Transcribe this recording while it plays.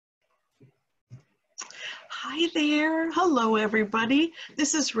Hi there. Hello, everybody.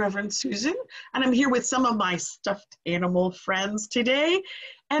 This is Reverend Susan, and I'm here with some of my stuffed animal friends today,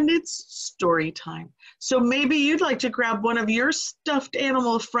 and it's story time. So maybe you'd like to grab one of your stuffed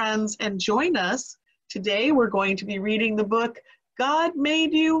animal friends and join us. Today, we're going to be reading the book, God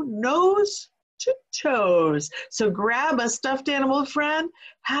Made You Nose to Toes. So grab a stuffed animal friend,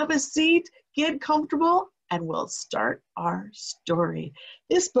 have a seat, get comfortable, and we'll start our story.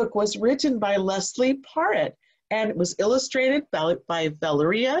 This book was written by Leslie Parrott, and it was illustrated by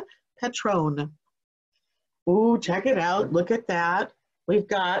Valeria Petrone. Ooh, check it out. Look at that. We've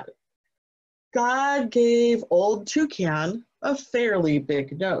got, God gave old Toucan a fairly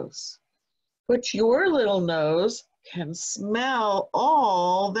big nose. But your little nose can smell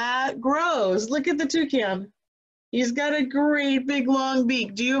all that grows. Look at the toucan. He's got a great big long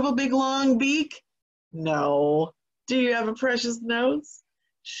beak. Do you have a big long beak? No. Do you have a precious nose?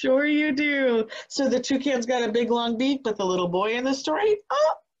 Sure you do. So the toucan's got a big long beak, but the little boy in the story,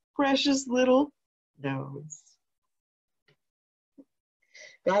 oh, precious little nose.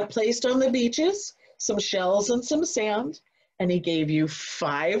 God placed on the beaches some shells and some sand, and he gave you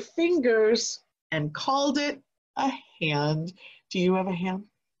 5 fingers and called it a hand. Do you have a hand?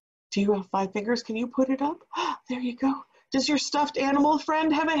 Do you have 5 fingers? Can you put it up? There you go. Does your stuffed animal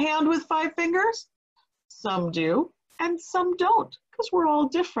friend have a hand with 5 fingers? Some do, and some don't, because we're all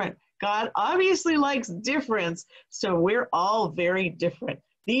different. God obviously likes difference, so we're all very different.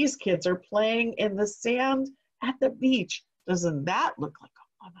 These kids are playing in the sand at the beach. Doesn't that look like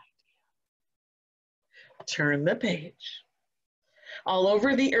a fun idea? Turn the page. All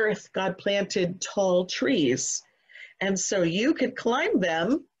over the earth, God planted tall trees, and so you could climb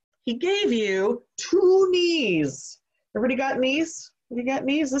them, he gave you 2 knees. Everybody got knees? You got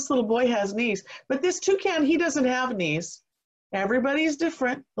knees? This little boy has knees. But this toucan, he doesn't have knees. Everybody's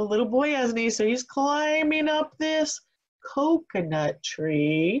different. The little boy has knees, so he's climbing up this coconut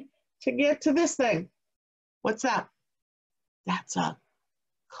tree to get to this thing. What's that? That's a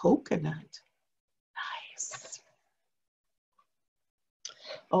coconut. Nice.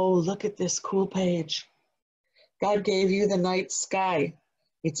 Oh, look at this cool page. God gave you the night sky,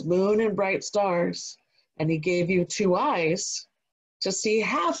 its moon and bright stars, and he gave you 2 eyes to see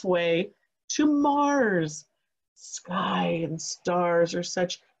halfway to Mars. Sky and stars are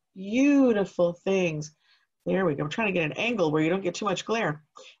such beautiful things. There we go. I'm trying to get an angle where you don't get too much glare.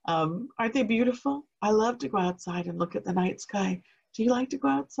 Aren't they beautiful? I love to go outside and look at the night sky. Do you like to go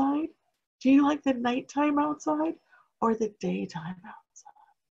outside? Do you like the nighttime outside or the daytime outside?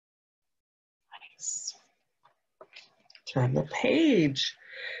 Nice. Turn the page.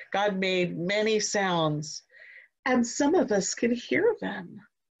 God made many sounds, and some of us can hear them.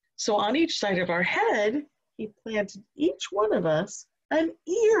 So on each side of our head, he planted each one of us an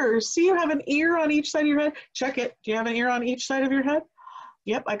ear. See, you have an ear on each side of your head. Check it. Do you have an ear on each side of your head?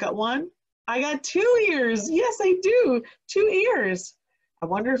 Yep, I got 1. I got 2 ears. Yes, I do. 2 ears. I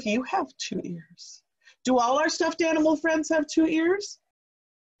wonder if you have 2 ears. Do all our stuffed animal friends have 2 ears?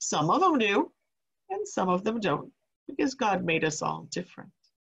 Some of them do, and some of them don't, because God made us all different.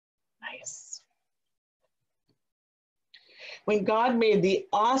 Nice. When God made the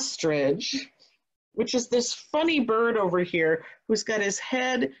ostrich, which is this funny bird over here who's got his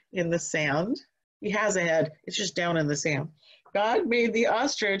head in the sand. He has a head, it's just down in the sand. God made the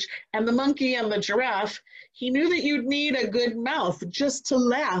ostrich and the monkey and the giraffe. He knew that you'd need a good mouth just to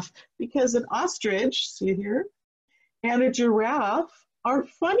laugh, because an ostrich, see here, and a giraffe are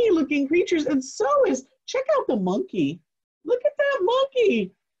funny looking creatures, and so is, check out the monkey. Look at that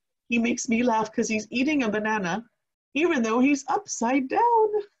monkey. He makes me laugh because he's eating a banana, even though he's upside down.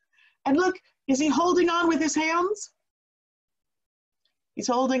 And look, is he holding on with his hands? He's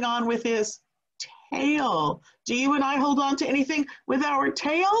holding on with his tail. Do you and I hold on to anything with our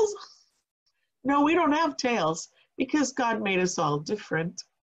tails? No, we don't have tails because God made us all different.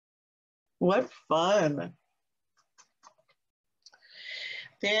 What fun.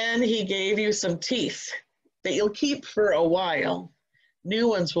 Then he gave you some teeth that you'll keep for a while. New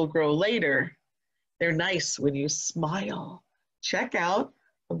ones will grow later. They're nice when you smile. Check out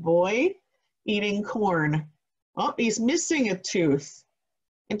the boy eating corn. Oh, he's missing a tooth.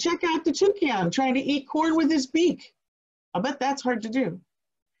 And check out the toucan trying to eat corn with his beak. I bet that's hard to do.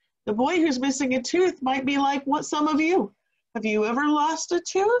 The boy who's missing a tooth might be like what some of you. Have you ever lost a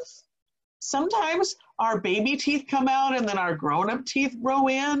tooth? Sometimes our baby teeth come out and then our grown-up teeth grow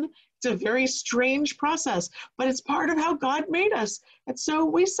in. It's a very strange process, but it's part of how God made us. And so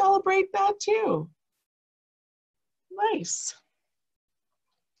we celebrate that too. Nice.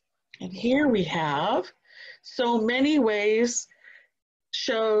 And here we have so many ways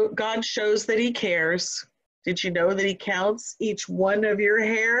God shows that he cares. Did you know that he counts each one of your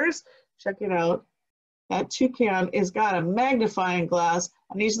hairs? Check it out. That toucan has got a magnifying glass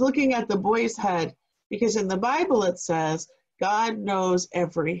and he's looking at the boy's head because in the Bible it says God knows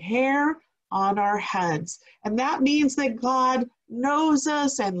every hair on our heads. And that means that God knows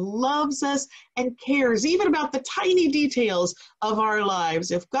us and loves us and cares even about the tiny details of our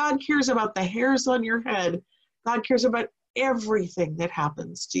lives. If God cares about the hairs on your head, God cares about everything that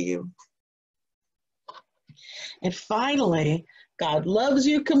happens to you. And finally, God loves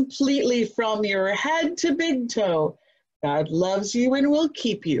you completely from your head to big toe. God loves you and will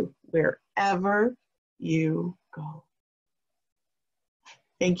keep you wherever you go.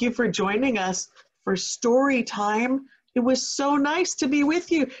 Thank you for joining us for story time. It was so nice to be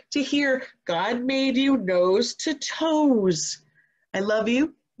with you, to hear God made you nose to toes. I love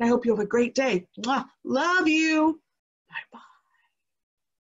you, and I hope you have a great day. Mwah. Love you. Bye-bye.